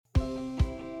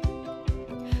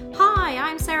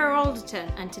I'm Sarah Alderton,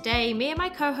 and today me and my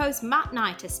co-host Matt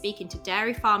Knight are speaking to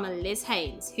dairy farmer Liz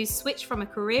Haines, who's switched from a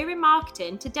career in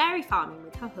marketing to dairy farming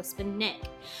with her husband Nick.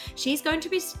 She's going to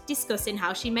be discussing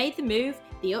how she made the move,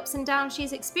 the ups and downs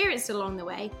she's experienced along the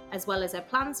way, as well as her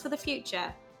plans for the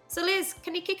future. So Liz,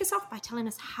 can you kick us off by telling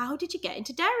us how did you get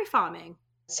into dairy farming?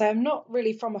 So I'm not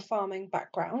really from a farming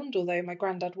background, although my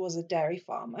granddad was a dairy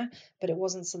farmer, but it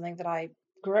wasn't something that I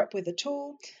grew up with at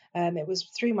all. It was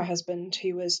through my husband,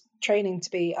 who was training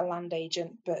to be a land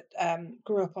agent, but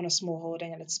grew up on a small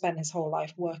holding and had spent his whole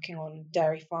life working on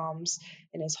dairy farms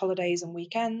in his holidays and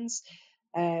weekends.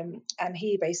 And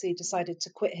he basically decided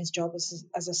to quit his job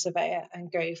as a surveyor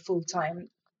and go full-time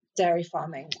dairy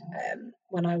farming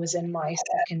when I was in my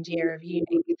second year of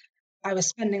uni. I was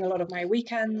spending a lot of my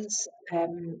weekends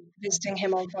visiting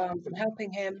him on farms and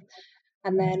helping him.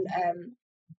 And then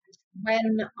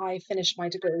when I finished my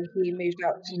degree, he moved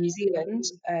out to New Zealand.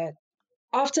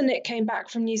 After Nick came back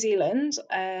from New Zealand,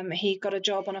 he got a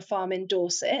job on a farm in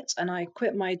Dorset, and I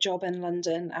quit my job in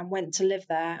London and went to live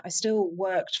there. I still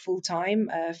worked full time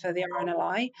for the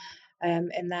RNLI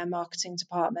in their marketing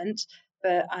department,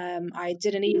 but I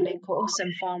did an evening course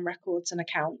in farm records and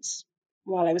accounts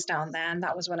while I was down there, and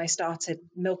that was when I started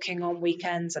milking on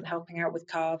weekends and helping out with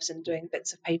calves and doing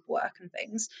bits of paperwork and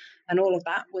things. And all of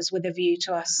that was with a view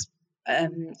to us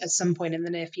at some point in the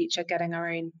near future getting our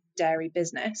own dairy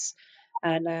business.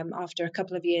 And after a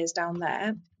couple of years down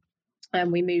there,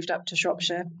 we moved up to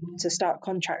Shropshire to start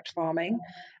contract farming.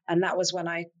 And that was when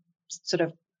I sort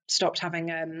of stopped having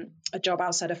a job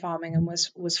outside of farming and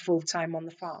was full-time on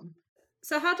the farm.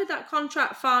 So how did that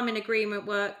contract farming agreement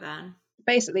work then?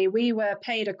 Basically, we were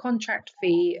paid a contract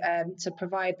fee to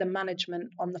provide the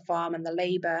management on the farm and the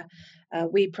labour.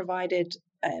 We provided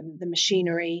the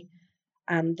machinery,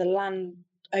 and the land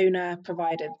owner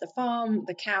provided the farm,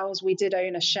 the cows. We did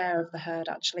own a share of the herd,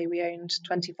 actually. We owned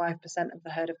 25% of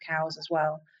the herd of cows as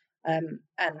well. And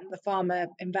the farmer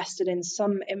invested in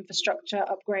some infrastructure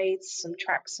upgrades, some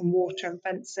tracks, some water and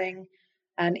fencing,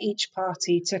 and each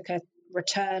party took a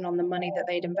return on the money that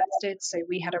they'd invested. So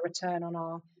we had a return on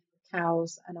our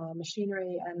cows and our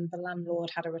machinery, and the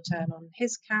landlord had a return on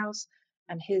his cows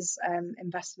and his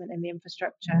investment in the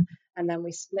infrastructure. And then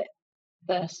we split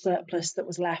the surplus that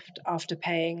was left after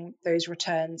paying those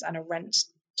returns and a rent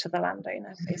to the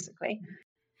landowner, basically.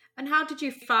 And how did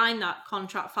you find that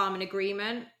contract farming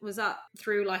agreement? Was that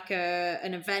through like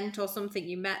an event or something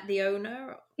you met the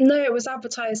owner? No, it was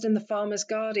advertised in the Farmer's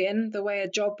Guardian, the way a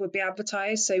job would be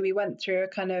advertised. So we went through a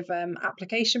kind of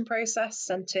application process,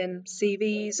 sent in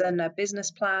CVs and a business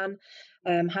plan,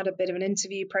 had a bit of an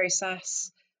interview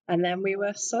process, and then we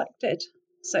were selected.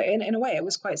 So in a way, it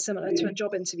was quite similar to a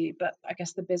job interview, but I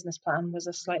guess the business plan was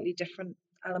a slightly different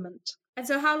element. And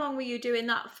so how long were you doing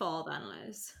that for then,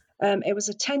 Liz? It was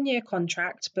a 10-year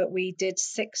contract, but we did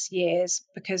 6 years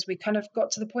because we kind of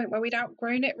got to the point where we'd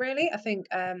outgrown it, really. I think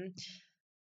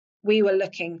we were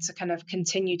looking to kind of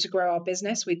continue to grow our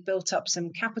business. We'd built up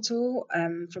some capital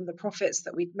from the profits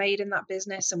that we'd made in that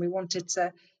business, and we wanted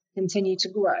to continue to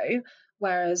grow,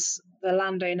 whereas the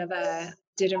landowner there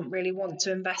didn't really want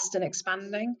to invest in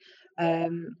expanding.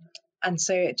 And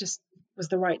so it just was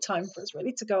the right time for us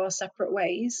really to go our separate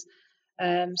ways.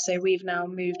 So we've now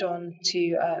moved on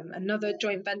to another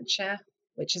joint venture,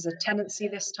 which is a tenancy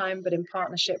this time, but in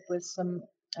partnership with some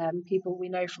people we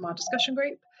know from our discussion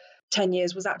group. 10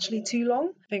 years was actually too long.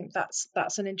 I think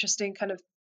that's an interesting kind of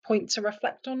point to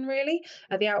reflect on, really.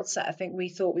 At the outset, I think we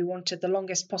thought we wanted the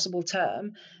longest possible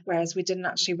term, whereas we didn't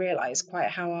actually realise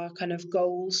quite how our kind of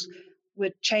goals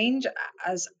would change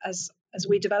as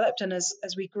we developed and as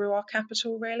we grew our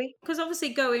capital, really. Because obviously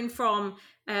going from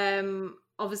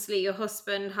obviously your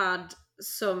husband had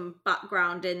some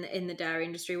background in the dairy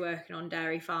industry, working on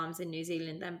dairy farms in New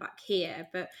Zealand, then back here,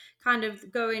 but kind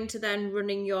of going to then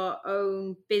running your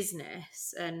own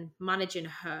business and managing a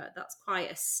herd, that's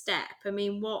quite a step. I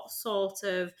mean, what sort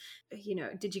of,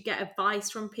 did you get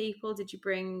advice from people? Did you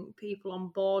bring people on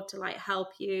board to like help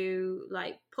you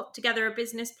like put together a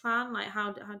business plan? Like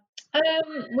how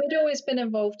we'd always been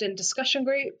involved in discussion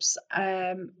groups,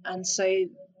 and so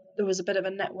there was a bit of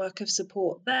a network of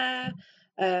support there.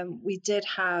 We did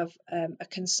have a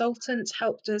consultant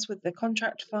helped us with the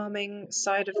contract farming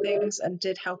side of things and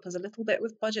did help us a little bit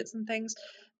with budgets and things,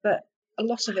 but a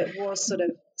lot of it was sort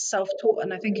of self-taught,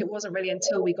 and I think it wasn't really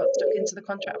until we got stuck into the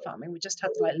contract farming we just had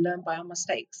to like learn by our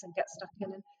mistakes and get stuck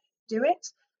in and do it.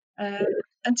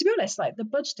 And to be honest, like the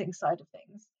budgeting side of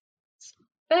things, it's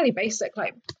fairly basic.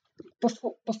 Like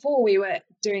before we were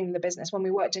doing the business, when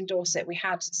we worked in Dorset, we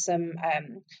had some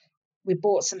we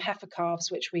bought some heifer calves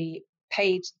which we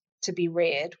paid to be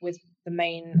reared with the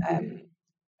main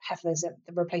heifers,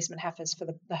 the replacement heifers for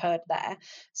the herd there.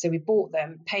 So we bought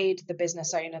them, paid the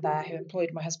business owner there who employed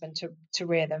my husband to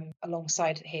rear them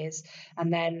alongside his.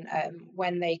 And then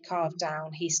when they calved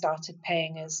down, he started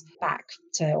paying us back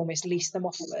to almost lease them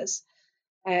off of us.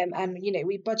 And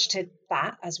we budgeted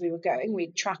that as we were going.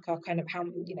 We'd track our kind of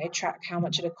track how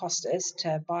much it had cost us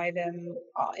to buy them,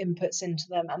 our inputs into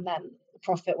them, and then the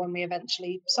profit when we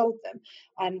eventually sold them.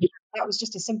 And that was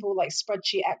just a simple like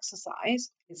spreadsheet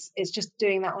exercise. It's just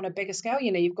doing that on a bigger scale.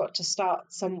 You've got to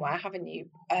start somewhere, haven't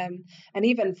you? And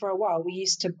even for a while, we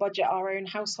used to budget our own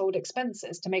household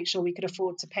expenses to make sure we could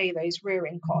afford to pay those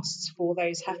rearing costs for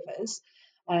those heifers.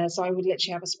 So I would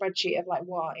literally have a spreadsheet of like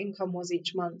what our income was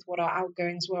each month, what our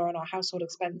outgoings were on our household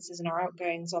expenses and our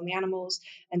outgoings on the animals,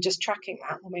 and just tracking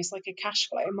that almost like a cash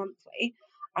flow monthly.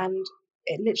 And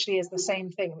it literally is the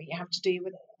same thing that you have to do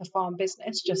with the farm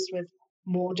business, just with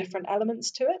more different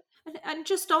elements to it. And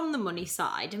just on the money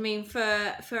side, I mean,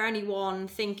 for anyone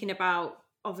thinking about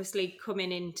obviously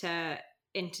coming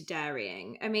into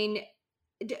dairying, I mean,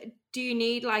 do you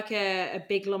need like a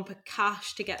big lump of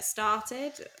cash to get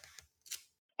started?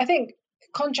 I think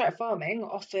contract farming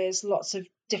offers lots of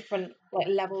different like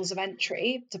levels of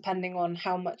entry depending on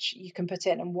how much you can put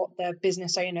in and what the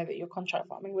business owner that you're contract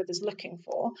farming with is looking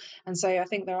for. And so I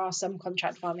think there are some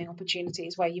contract farming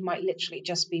opportunities where you might literally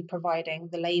just be providing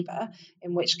the labor,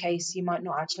 in which case you might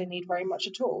not actually need very much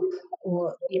at all,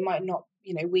 or you might not.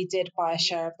 We did buy a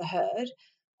share of the herd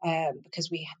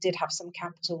because we did have some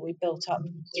capital we built up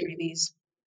through these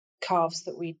calves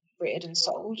that we reared and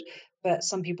sold. But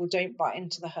some people don't buy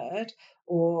into the herd,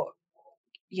 or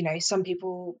some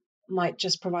people might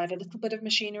just provide a little bit of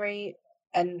machinery,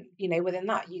 and within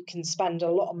that you can spend a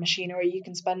lot on machinery, you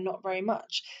can spend not very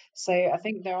much. So I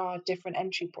think there are different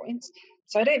entry points.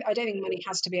 So I don't think money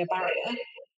has to be a barrier. I'm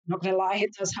not gonna lie,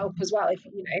 it does help as well if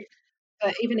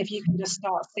but even if you can just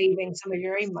start saving some of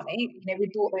your own money.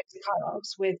 We bought those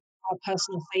calves with our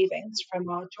personal savings from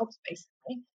our jobs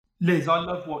basically. Liz, I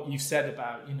love what you said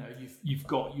about you've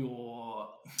got your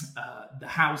the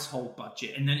household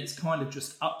budget, and then it's kind of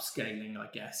just upscaling, I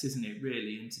guess, isn't it?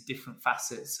 Really, into different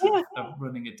facets of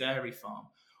running a dairy farm.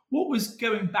 What was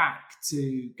going back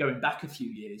a few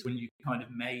years when you kind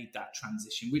of made that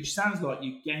transition, which sounds like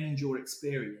you gained your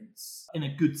experience in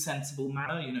a good, sensible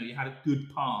manner. You had a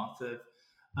good path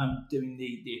of doing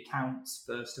the accounts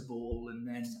first of all, and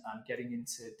then getting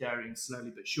into dairying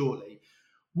slowly but surely.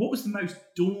 What was the most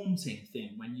daunting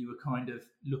thing when you were kind of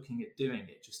looking at doing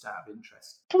it, just out of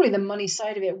interest? Probably the money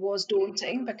side of it was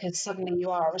daunting, because suddenly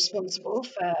you are responsible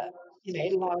for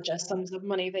larger sums of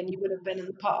money than you would have been in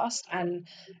the past. And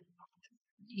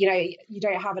you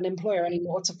don't have an employer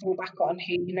anymore to fall back on,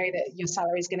 who that your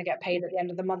salary is going to get paid at the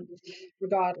end of the month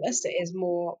regardless. It is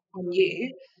more on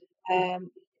you.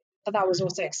 But that was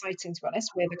also exciting, to be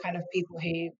honest. We're the kind of people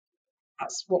who,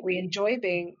 that's what we enjoy,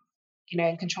 being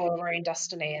in control of our own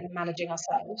destiny and managing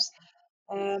ourselves.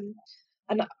 And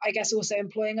I guess also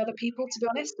employing other people, to be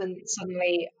honest, and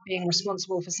suddenly being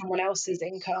responsible for someone else's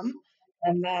income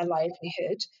and their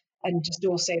livelihood, and just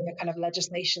also the kind of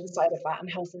legislation side of that and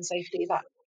health and safety. That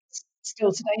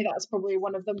still today, that's probably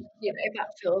one of them.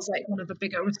 That feels like one of the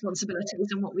bigger responsibilities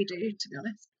in what we do, to be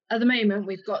honest. At the moment,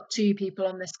 we've got 2 people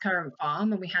on this current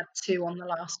farm, and we had 2 on the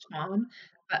last farm.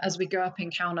 But as we go up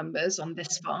in cow numbers on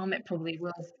this farm, it probably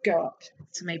will go up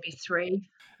to maybe 3.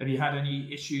 Have you had any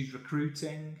issues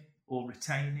recruiting or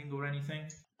retaining or anything?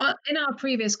 In our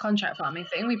previous contract farming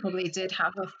thing, we probably did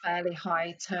have a fairly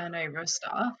high turnover of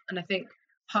staff. And I think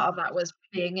part of that was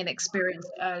being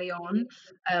inexperienced early on.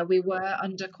 We were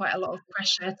under quite a lot of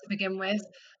pressure to begin with.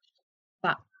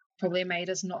 That probably made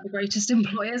us not the greatest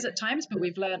employers at times, but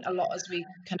we've learned a lot as we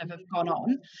kind of have gone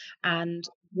on. And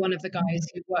one of the guys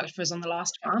who worked for us on the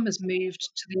last farm has moved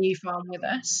to the new farm with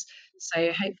us. So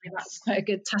hopefully that's quite a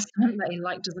good testament that he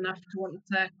liked us enough to want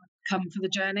to come for the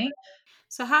journey.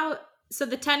 So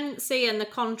the tenancy and the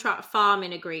contract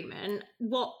farming agreement,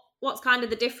 what's kind of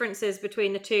the differences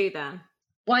between the two then?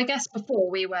 Well, I guess before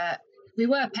we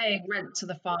were paying rent to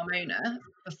the farm owner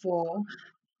before,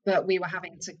 but we were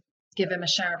having to give him a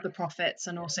share of the profits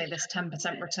and also this 10%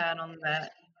 return on the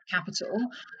capital.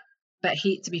 But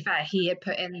to be fair, he had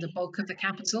put in the bulk of the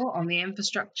capital on the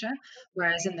infrastructure,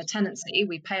 whereas in the tenancy,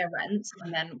 we pay a rent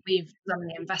and then we've done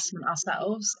the investment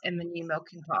ourselves in the new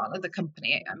milking parlour, the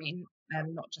company. I mean,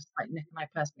 not just like Nick and I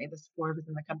personally, there's 4 of us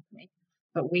in the company,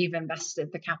 but we've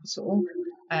invested the capital,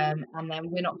 and then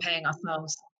we're not paying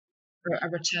ourselves for a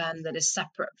return that is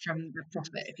separate from the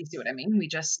profit, if you see what I mean. We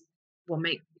just will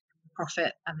make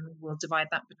profit and we'll divide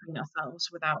that between ourselves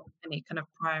without any kind of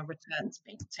prior returns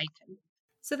being taken.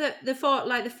 So the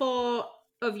four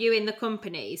of you in the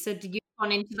company, so did you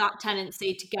gone into that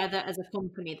tenancy together as a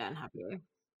company then, have you?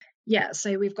 Yeah,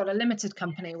 so we've got a limited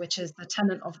company, which is the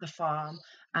tenant of the farm,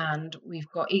 and we've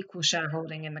got equal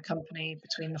shareholding in the company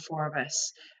between the four of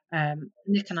us.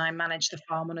 Nick and I manage the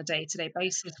farm on a day-to-day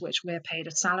basis, which we're paid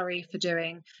a salary for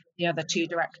doing. The other two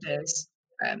directors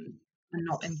are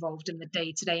not involved in the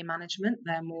day-to-day management.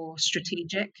 They're more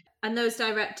strategic. And those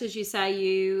directors, you say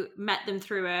you met them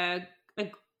through a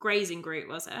grazing group,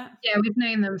 was it? Yeah, we've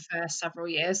known them for several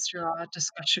years through our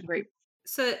discussion group.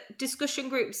 So discussion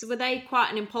groups, were they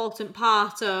quite an important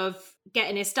part of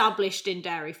getting established in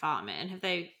dairy farming? Have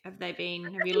you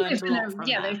learned a lot from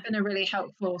them? They've been a really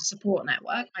helpful support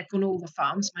network. Like on all the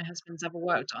farms my husband's ever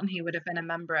worked on, he would have been a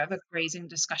member of a grazing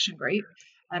discussion group,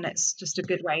 and it's just a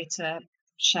good way to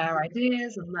share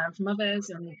ideas and learn from others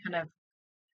and kind of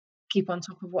keep on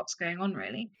top of what's going on,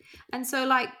 really. And so,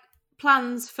 like,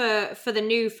 plans for the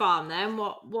new farm then,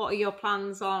 what are your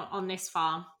plans on this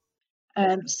farm?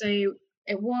 So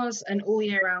it was an all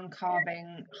year round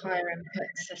calving higher input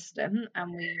system,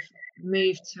 and we've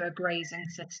moved to a grazing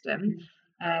system.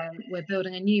 We're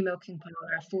building a new milking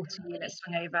parlour, a 40-unit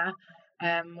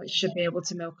swingover, which should be able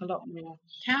to milk a lot more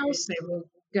cows. So we'll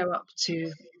go up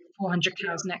to 400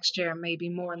 cows next year and maybe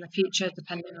more in the future,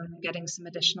 depending on getting some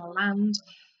additional land.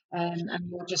 And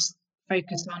we'll just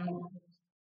focus on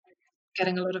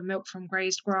getting a lot of milk from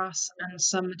grazed grass and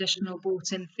some additional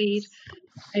bought in feed,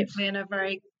 hopefully in a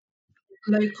very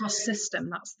low cost system.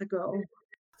 That's the goal.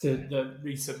 The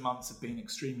recent months have been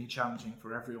extremely challenging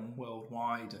for everyone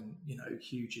worldwide, and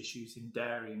huge issues in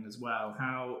dairying as well.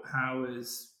 How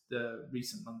has the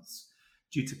recent months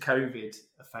due to COVID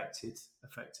affected the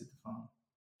farm?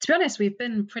 To be honest, we've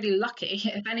been pretty lucky.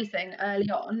 If anything, early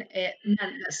on, it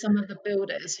meant that some of the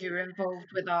builders who were involved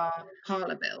with our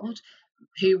parlour build,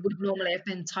 who would normally have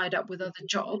been tied up with other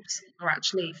jobs, are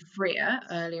actually freer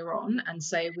earlier on. And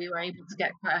so we were able to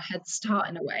get quite a head start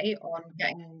in a way on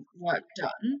getting work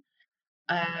done.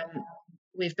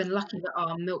 We've been lucky that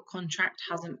our milk contract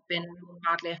hasn't been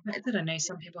badly affected. I know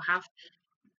some people have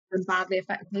been badly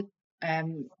affected.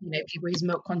 People whose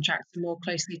milk contracts are more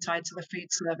closely tied to the food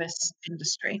service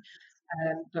industry.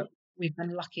 But we've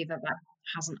been lucky that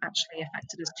hasn't actually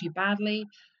affected us too badly.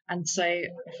 And so,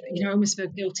 I almost feel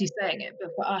guilty saying it,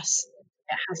 but for us,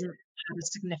 it hasn't had a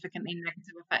significantly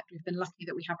negative effect. We've been lucky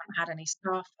that we haven't had any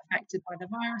staff affected by the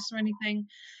virus or anything.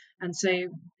 And so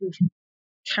we've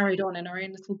carried on in our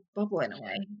own little bubble in a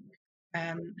way.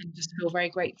 And just feel very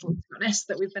grateful, to be honest,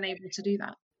 that we've been able to do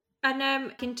that.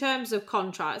 And in terms of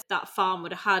contracts, that farm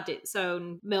would have had its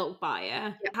own milk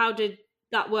buyer. Yep. How did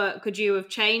that work? Could you have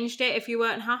changed it if you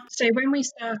weren't happy? So when we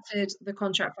started the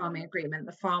contract farming agreement,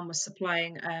 the farm was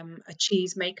supplying a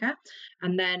cheese maker,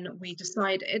 and then we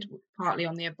decided, partly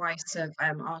on the advice of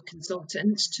our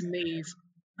consultant, to move.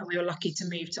 And we were lucky to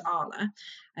move to Arla.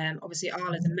 Obviously,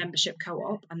 Arla is a membership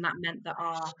co-op, and that meant that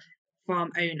our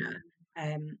farm owner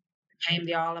became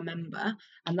the Arla member,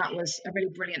 and that was a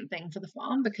really brilliant thing for the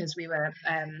farm because we were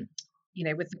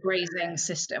with the grazing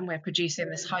system, we're producing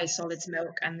this high solids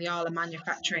milk, and the Arla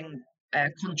manufacturing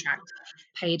contract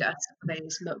paid us for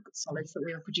those milk solids that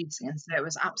we were producing. And so it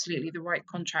was absolutely the right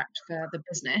contract for the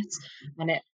business, and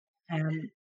it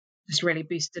just really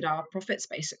boosted our profits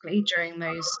basically during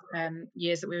those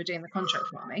years that we were doing the contract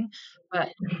farming. But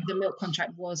the milk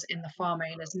contract was in the farm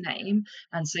owner's name,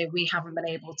 and so we haven't been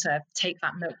able to take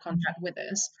that milk contract with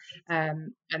us.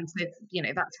 And so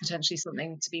that's potentially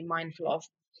something to be mindful of.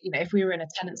 If we were in a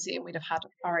tenancy and we'd have had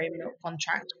our own milk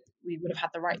contract, we would have had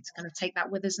the right to kind of take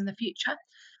that with us in the future.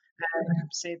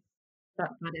 So that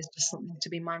is just something to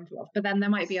be mindful of. But then there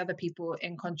might be other people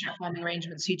in contract farming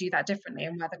arrangements who do that differently,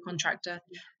 and where the contractor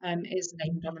is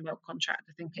named on the milk contract.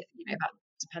 I think that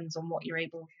depends on what you're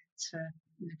able to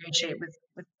negotiate with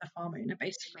the farm owner,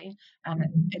 basically. And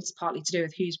it's partly to do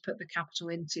with who's put the capital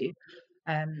into,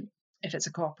 if it's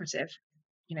a cooperative,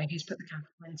 who's put the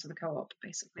capital into the co-op,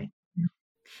 basically.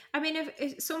 I mean,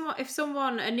 if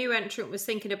someone, a new entrant, was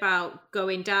thinking about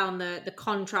going down the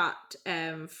contract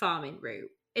farming route,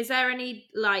 is there any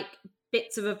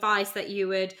bits of advice that you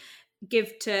would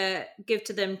give to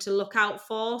them to look out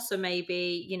for? So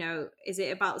maybe, is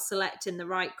it about selecting the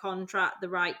right contract, the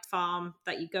right farm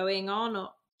that you're going on, or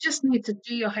just need to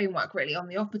do your homework really on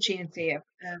the opportunity of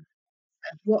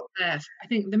what I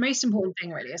think the most important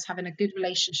thing really is having a good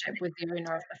relationship with the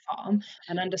owner of the farm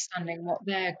and understanding what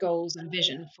their goals and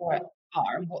vision for it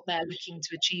are and what they're looking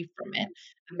to achieve from it,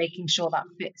 and making sure that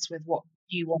fits with what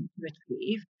you want to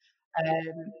achieve.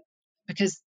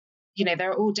 Because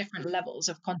there are all different levels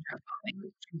of contract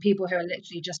farming, from people who are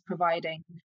literally just providing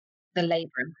the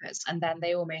labour inputs, and then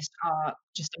they almost are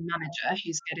just a manager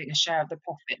who's getting a share of the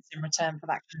profits in return for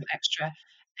that kind of extra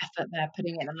effort they're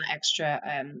putting in and that extra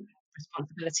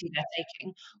responsibility they're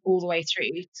taking, all the way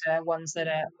through to ones that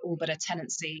are all but a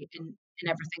tenancy in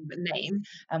everything but name,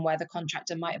 and where the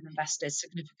contractor might have invested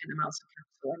significant amounts of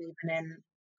capital and even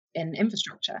in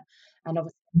infrastructure. And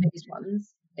obviously, these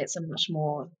ones, it's a much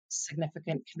more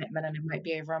significant commitment, and it might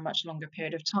be over a much longer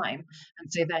period of time.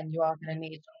 And so then you are going to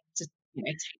need to,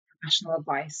 take professional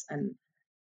advice and,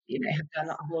 have done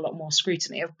a whole lot more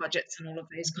scrutiny of budgets and all of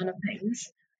those kind of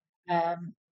things.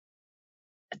 Um,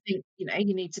 I think,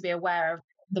 you need to be aware of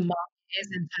the market is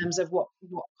in terms of what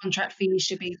contract fees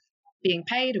should be being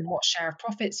paid and what share of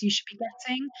profits you should be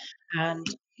getting. And,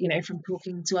 from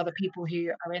talking to other people who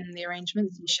are in the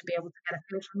arrangements, you should be able to get a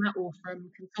feel from that, or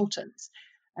from consultants.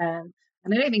 And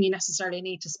I don't think you necessarily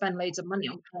need to spend loads of money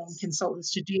on paying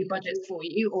consultants to do budgets for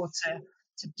you, or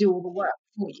to do all the work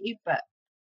for you, but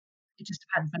it just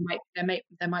depends.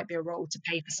 There might be a role to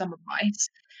pay for some advice,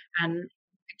 and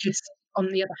just on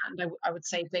the other hand, I would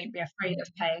say don't be afraid of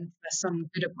paying for some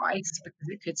good advice, because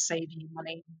it could save you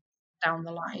money down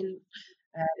the line.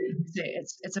 So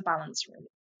it's a balance, really.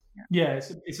 Yeah,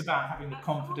 it's about having the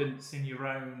confidence in your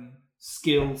own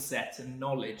skill set and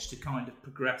knowledge to kind of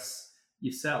progress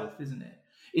yourself, isn't it?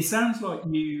 It sounds like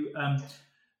you,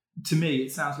 to me,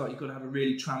 it sounds like you've got to have a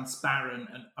really transparent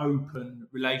and open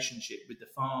relationship with the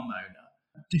farm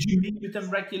owner. Did you meet with them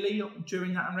regularly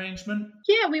during that arrangement?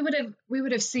 Yeah, we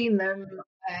would have seen them,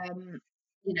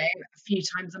 a few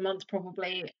times a month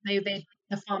probably. The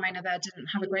farm owner there didn't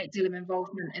have a great deal of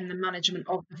involvement in the management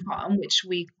of the farm, which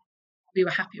we were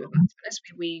happy with that, to be honest.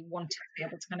 We wanted to be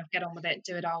able to kind of get on with it,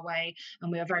 do it our way, and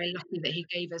we were very lucky that he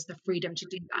gave us the freedom to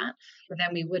do that. But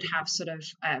then we would have sort of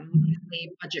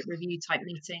monthly budget review type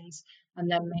meetings,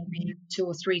 and then maybe 2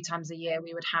 or 3 times a year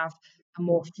we would have a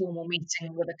more formal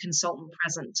meeting with a consultant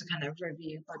present to kind of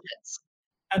review budgets.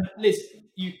 And Liz,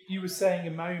 you were saying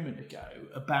a moment ago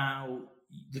about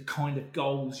the kind of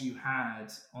goals you had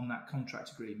on that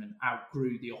contract agreement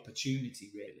outgrew the opportunity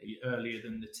really earlier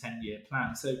than the 10-year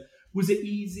plan. So was it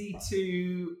easy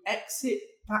to exit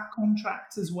that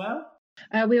contract as well?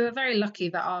 We were very lucky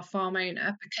that our farm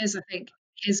owner, because I think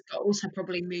his goals had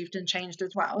probably moved and changed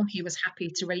as well, he was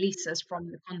happy to release us from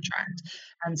the contract.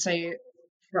 And so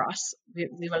for us,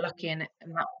 we were lucky, and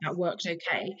that worked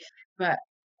okay. But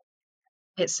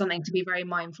it's something to be very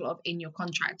mindful of in your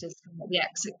contract, is what the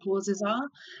exit clauses are.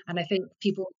 And I think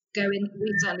people we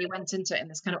certainly went into it in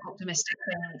this kind of optimistic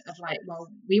thing of like, well,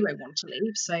 we won't want to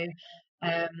leave, so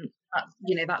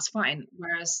that's fine.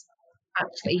 Whereas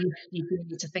actually you do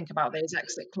need to think about those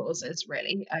exit clauses,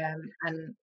 really,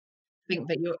 and think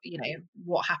that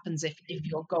what happens if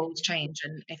your goals change,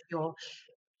 and if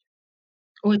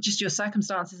or just your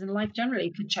circumstances in life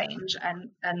generally could change,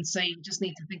 and so you just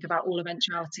need to think about all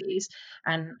eventualities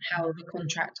and how the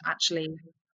contract actually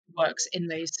works in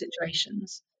those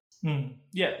situations.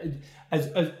 Yeah,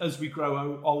 as we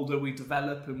grow older, we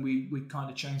develop, and we kind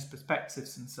of change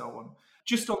perspectives and so on.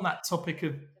 Just on that topic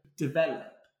of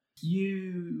develop,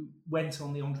 you went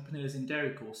on the Entrepreneurs in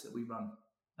Dairy course that we run,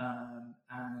 and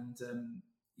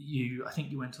I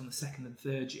think you went on the second and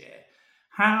third year.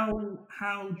 How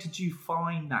did you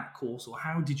find that course, or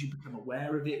how did you become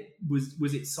aware of it?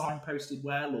 Was it signposted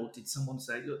well, or did someone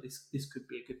say, look, this could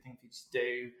be a good thing for you to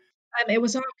do? It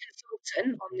was our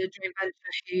consultant on the joint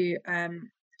venture who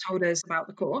told us about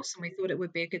the course, and we thought it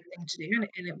would be a good thing to do,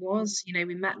 and it was.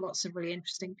 We met lots of really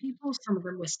interesting people. Some of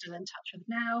them we're still in touch with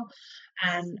now,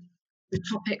 and the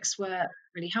topics were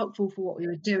really helpful for what we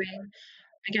were doing.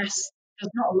 I guess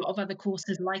there's not a lot of other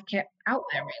courses like it out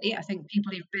there, really. I think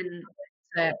people who've been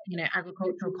to,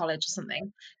 agricultural college or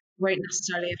something won't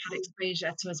necessarily have had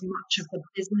exposure to as much of the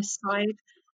business side,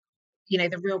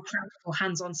 the real practical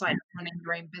hands-on side of running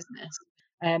your own business.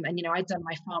 And I'd done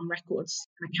my farm records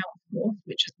and accounts course,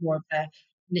 which is more of the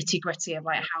nitty-gritty of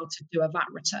like how to do a VAT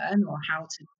return, or how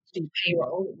to do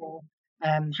payroll, or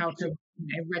how to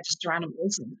register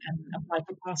animals and apply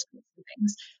for passports and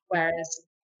things. Whereas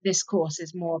this course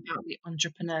is more about the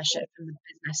entrepreneurship and the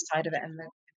business side of it, and the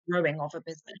growing of a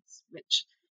business, which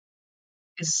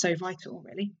is so vital,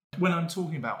 really. When I'm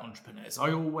talking about entrepreneurs,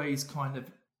 I always kind of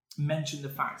mention the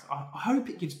fact I hope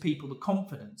it gives people the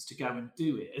confidence to go and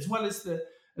do it, as well as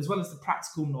the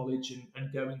practical knowledge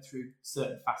and going through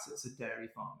certain facets of dairy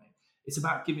farming. It's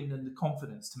about giving them the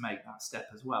confidence to make that step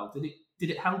as well. Did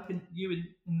it help you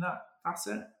in that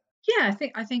facet? Yeah,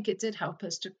 I think it did help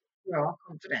us to grow our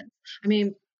confidence. I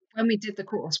mean, when we did the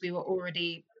course, we were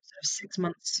already sort of 6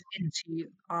 months into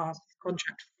our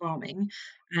contract farming,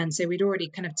 and so we'd already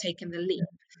kind of taken the leap.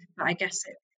 But I guess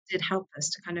it did help us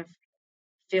to kind of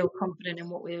feel confident in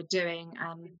what we were doing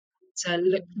and to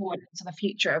look forward to the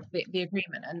future of the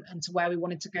agreement and to where we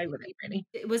wanted to go with it, really.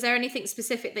 Was there anything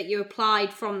specific that you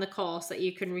applied from the course that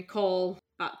you can recall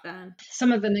back then?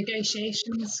 Some of the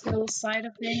negotiation skills side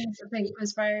of things, I think,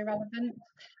 was very relevant.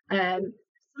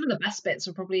 Some of the best bits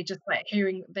were probably just like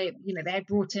hearing they had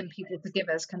brought in people to give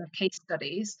us kind of case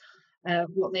studies of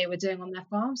what they were doing on their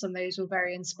farms, and those were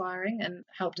very inspiring and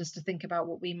helped us to think about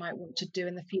what we might want to do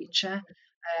in the future.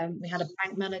 We had a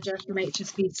bank manager from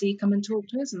HSBC come and talk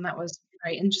to us, and that was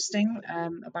very interesting,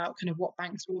 about kind of what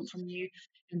banks want from you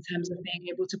in terms of being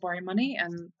able to borrow money,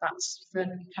 and that's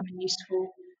been becoming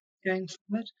useful going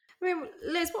forward. I mean,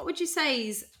 Liz, what would you say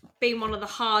has been one of the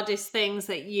hardest things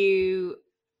that you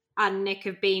and Nick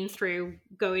have been through,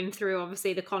 going through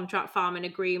obviously the contract farming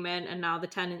agreement and now the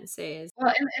tenancies?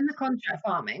 Well, in the contract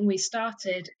farming, we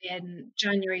started in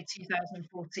January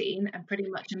 2014, and pretty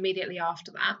much immediately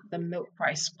after that, the milk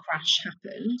price crash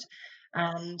happened.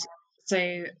 And so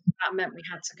that meant we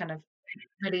had to kind of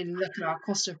really look at our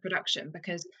cost of production,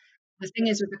 because the thing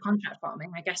is with the contract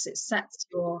farming, I guess it sets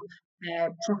your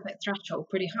profit threshold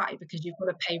pretty high, because you've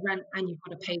got to pay rent and you've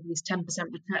got to pay these 10%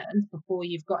 returns before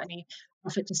you've got any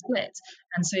profit to split.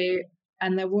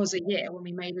 And there was a year when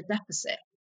we made a deficit.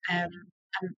 And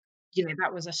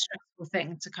that was a stressful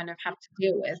thing to kind of have to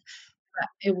deal with. But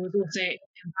it was also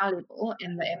invaluable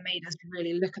in that it made us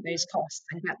really look at those costs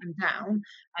and get them down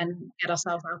and get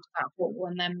ourselves out of that hole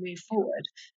and then move forward.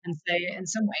 And so in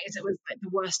some ways it was like the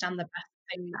worst and the best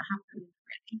thing that happened,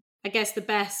 really. I guess the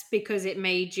best because it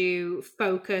made you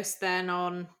focus then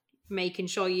on making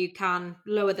sure you can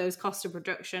lower those costs of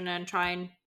production and try and...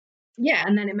 Yeah,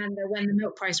 and then it meant that when the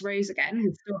milk price rose again,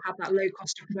 we still had that low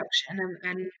cost of production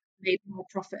and made more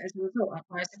profit as a result.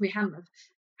 Whereas if we hadn't have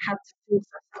had to force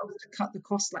ourselves to cut the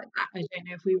cost like that, I don't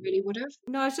know if we really would have.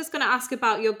 No, I was just going to ask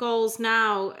about your goals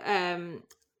now,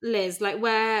 Liz, like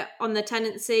where on the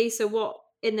tenancy, so what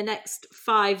in the next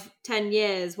 5-10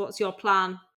 years, what's your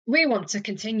plan? We want to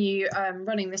continue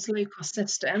running this low cost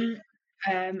system,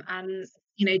 and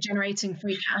generating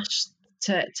free cash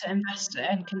to invest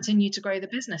and continue to grow the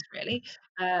business, really.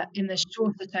 In the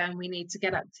shorter term, we need to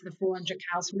get up to the 400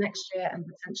 cows for next year and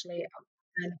potentially up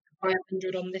to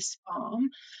 500 on this farm.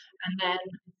 And then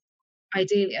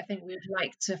ideally, I think we'd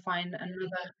like to find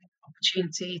another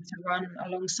opportunity to run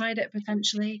alongside it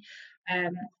potentially.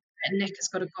 And Nick has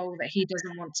got a goal that he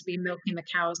doesn't want to be milking the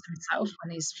cows himself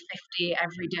when he's 50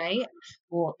 every day,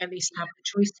 or at least have the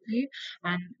choice to do.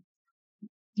 And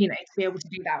to be able to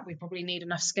do that, we probably need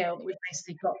enough scale that we've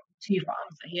basically got 2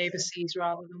 farms that he oversees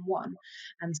rather than 1.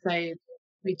 And so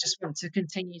we just want to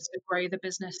continue to grow the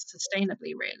business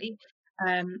sustainably, really.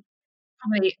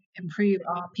 Probably improve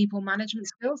our people management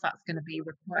skills. That's going to be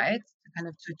required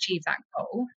to achieve that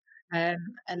goal.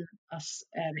 And us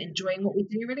enjoying what we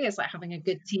do, really, is like having a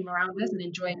good team around us and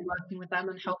enjoying working with them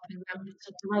and helping them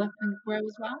to develop and grow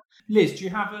as well. Liz, do you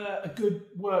have a good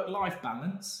work-life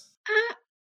balance?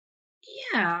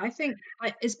 Yeah, I think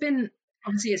it's been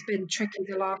tricky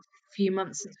the last few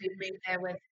months since we've moved here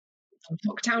with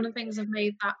lockdown, and things have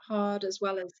made that hard, as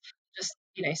well as just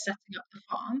setting up the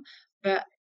farm. But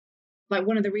like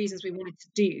one of the reasons we wanted to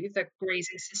do the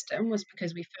grazing system was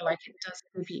because we feel like it does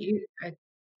give you a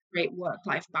great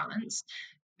work-life balance.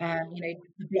 The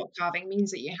block carving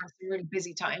means that you have some really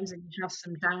busy times and you have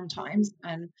some down times,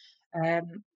 and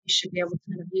you should be able to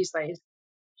kind of use those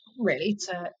really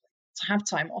to have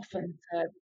time off and to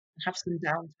have some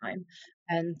downtime.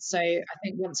 And so I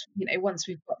think once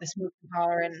we've got this milking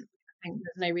power, and I think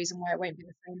there's no reason why it won't be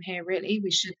the same here, really.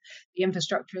 The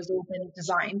infrastructure has all been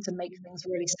designed to make things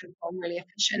really simple and really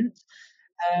efficient.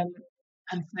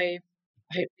 And so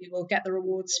hopefully we'll get the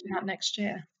rewards for that next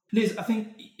year. Liz, I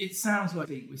think it sounds like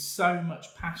with so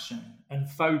much passion and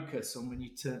focus on when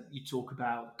you talk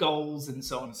about goals and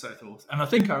so on and so forth. And I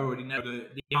think I already know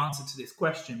the answer to this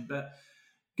question, but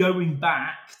going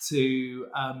back to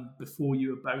before you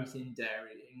were both in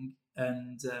dairying,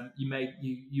 and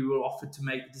you were offered to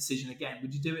make the decision again,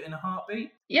 would you do it in a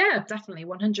heartbeat? Yeah, definitely,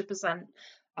 100%.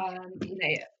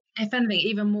 If anything,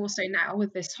 even more so now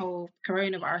with this whole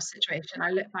coronavirus situation,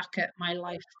 I look back at my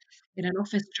life in an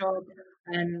office job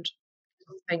and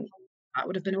think that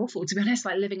would have been awful, to be honest,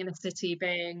 like living in a city,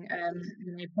 being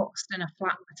boxed in a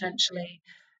flat potentially.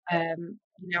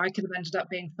 I could have ended up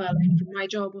being furloughed from my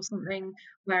job or something,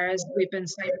 whereas we've been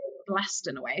so blessed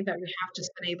in a way that we have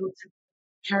just been able to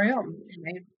carry on.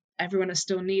 Everyone has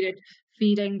still needed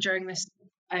feeding during this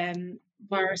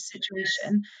virus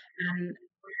situation, and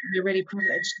we're really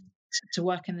privileged to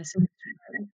work in this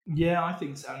industry. Yeah, I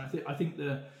think so. And I think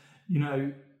that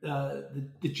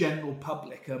the general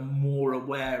public are more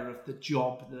aware of the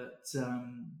job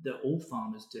that all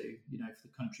farmers do, for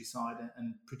the countryside,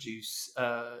 and produce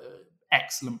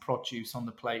excellent produce on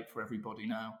the plate for everybody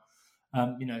now.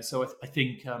 So I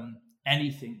think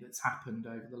anything that's happened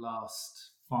over the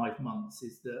last 5 months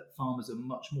is that farmers are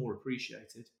much more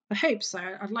appreciated. I hope so.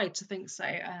 I'd like to think so.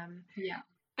 Yeah.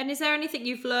 And is there anything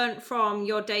you've learned from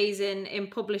your days in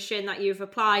publishing that you've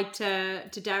applied to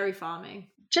dairy farming?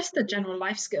 Just the general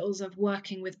life skills of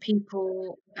working with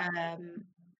people,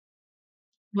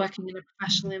 working in a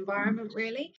professional environment,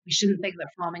 really. We shouldn't think that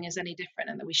farming is any different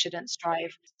and that we shouldn't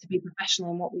strive to be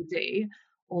professional in what we do,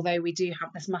 although we do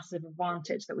have this massive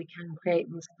advantage that we can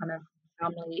create these kind of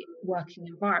family working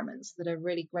environments that are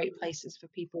really great places for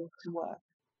people to work.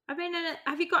 I mean,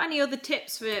 have you got any other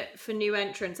tips for new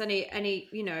entrants? Any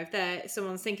if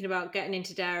someone's thinking about getting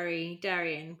into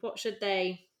dairying, where should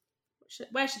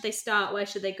they start? Where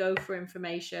should they go for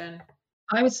information?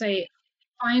 I would say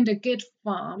find a good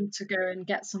farm to go and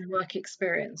get some work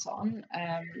experience on.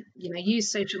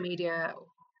 Use social media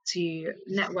to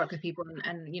network with people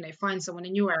and find someone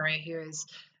in your area who is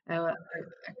a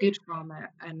good farmer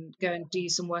and go and do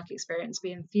some work experience.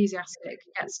 Be enthusiastic,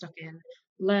 get stuck in,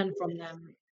 learn from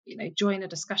them. Join a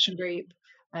discussion group,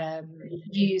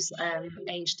 use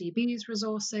HDB's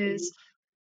resources,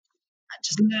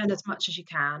 just learn as much as you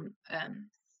can,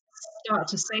 start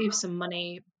to save some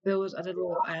money, build a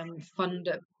little fund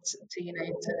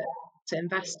to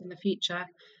invest in the future,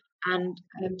 and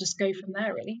just go from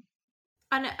there, really.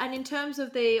 And in terms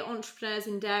of the Entrepreneurs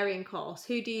in Dairying course,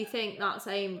 who do you think that's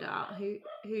aimed at?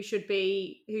 Who should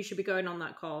be going on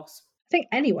that course? I think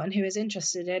anyone who is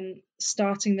interested in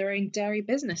starting their own dairy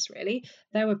business, really.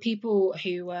 There were people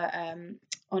who were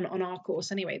on our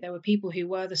course anyway. There were people who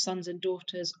were the sons and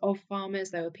daughters of farmers.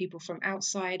 There were people from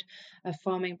outside of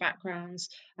farming backgrounds,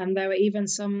 and there were even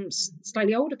some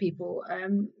slightly older people,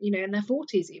 in their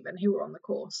 40s even, who were on the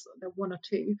course. There were one or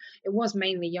two. It was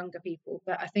mainly younger people,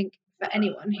 but I think for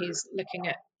anyone who's looking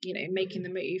at making the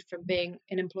move from being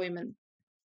in employment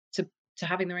to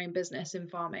having their own business in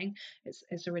farming,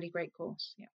 it's a really great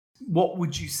course. Yeah. What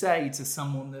would you say to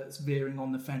someone that's veering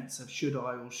on the fence of should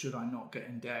I or should I not get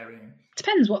in dairying?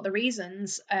 Depends what the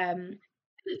reasons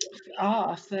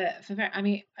are for. I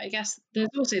mean, I guess there's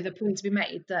also the point to be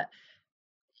made that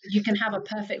you can have a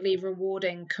perfectly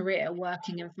rewarding career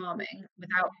working in farming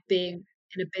without being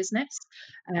in a business.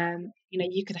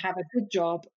 You could have a good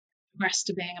job, progress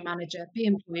to being a manager, be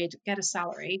employed, get a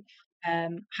salary,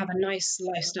 have a nice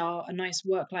lifestyle, a nice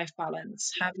work-life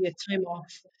balance, have your time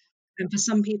off. And for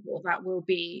some people, that will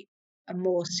be a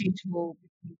more suitable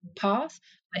path.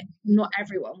 Like, not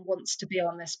everyone wants to be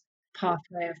on this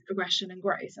pathway of progression and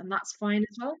growth, and that's fine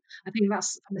as well. I think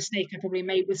that's a mistake I probably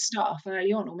made with staff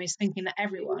early on, almost thinking that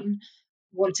everyone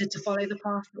wanted to follow the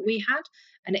path that we had,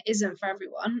 and it isn't for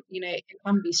everyone. It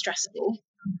can be stressful.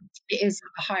 It is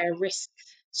a higher risk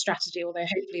strategy, although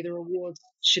hopefully the rewards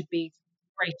should be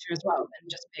greater as well than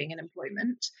just being in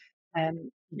employment,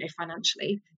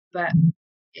 financially. But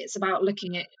it's about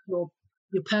looking at your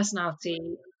personality,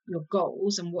 your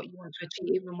goals, and what you want to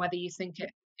achieve, and whether you think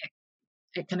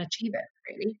it can achieve it,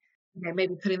 really.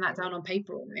 Maybe putting that down on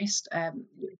paper almost,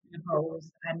 your goals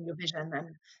and your vision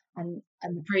and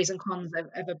the pros and cons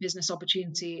of a business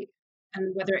opportunity,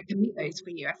 and whether it can meet those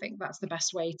for you. I think that's the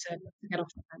best way to get off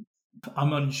the fence.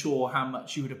 I'm unsure how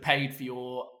much you would have paid for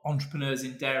your Entrepreneurs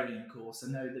in Dairying course.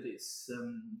 I know that it's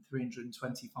 £325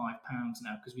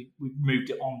 now because we've moved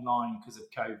it online because of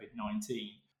COVID-19.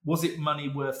 Was it money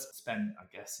worth spent, I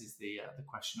guess, is the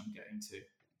question I'm getting to.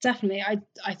 Definitely.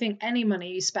 I think any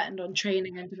money you spend on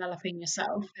training and developing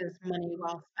yourself is money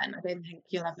well spent. I don't think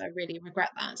you'll ever really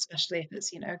regret that, especially if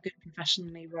it's, a good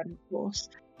professionally run course.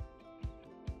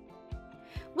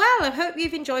 Well, I hope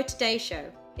you've enjoyed today's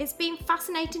show. It's been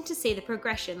fascinating to see the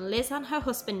progression Liz and her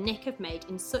husband Nick have made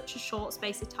in such a short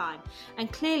space of time, and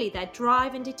clearly their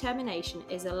drive and determination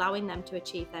is allowing them to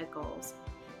achieve their goals.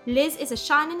 Liz is a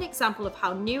shining example of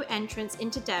how new entrants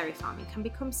into dairy farming can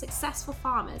become successful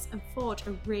farmers and forge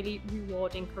a really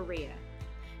rewarding career.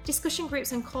 Discussion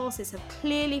groups and courses have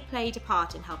clearly played a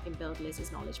part in helping build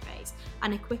Liz's knowledge base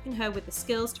and equipping her with the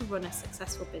skills to run a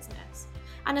successful business.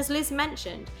 And as Liz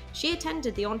mentioned, she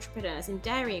attended the Entrepreneurs in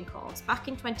Dairying course back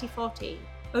in 2014,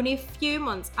 only a few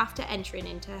months after entering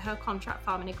into her contract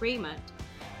farming agreement.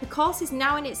 The course is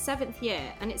now in its 7th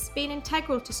year, and it's been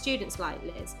integral to students like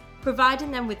Liz,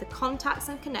 providing them with the contacts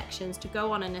and connections to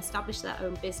go on and establish their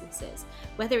own businesses,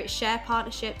 whether it's share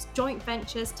partnerships, joint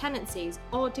ventures, tenancies,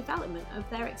 or development of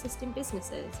their existing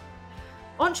businesses.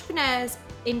 Entrepreneurs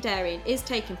in Dairying is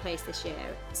taking place this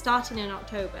year, starting in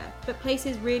October, but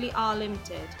places really are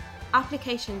limited.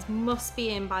 Applications must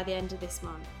be in by the end of this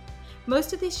month.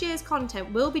 Most of this year's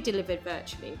content will be delivered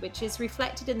virtually, which is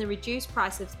reflected in the reduced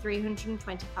price of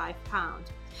 £325.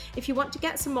 If you want to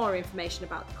get some more information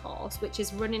about the course, which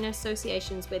is run in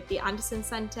associations with the Anderson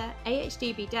Centre,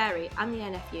 AHDB Dairy and the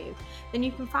NFU, then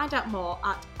you can find out more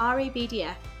at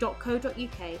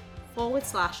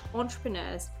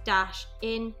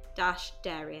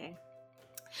rabdf.co.uk/entrepreneurs-in-dairying.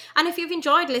 And if you've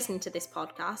enjoyed listening to this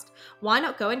podcast, why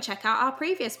not go and check out our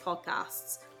previous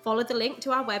podcasts? Follow the link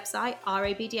to our website,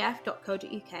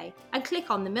 rabdf.co.uk, and click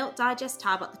on the Milk Digest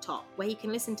tab at the top, where you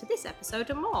can listen to this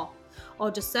episode and more. Or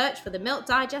just search for the Milk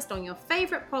Digest on your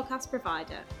favourite podcast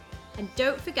provider. And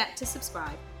don't forget to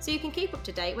subscribe, so you can keep up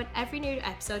to date when every new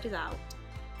episode is out.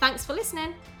 Thanks for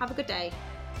listening. Have a good day.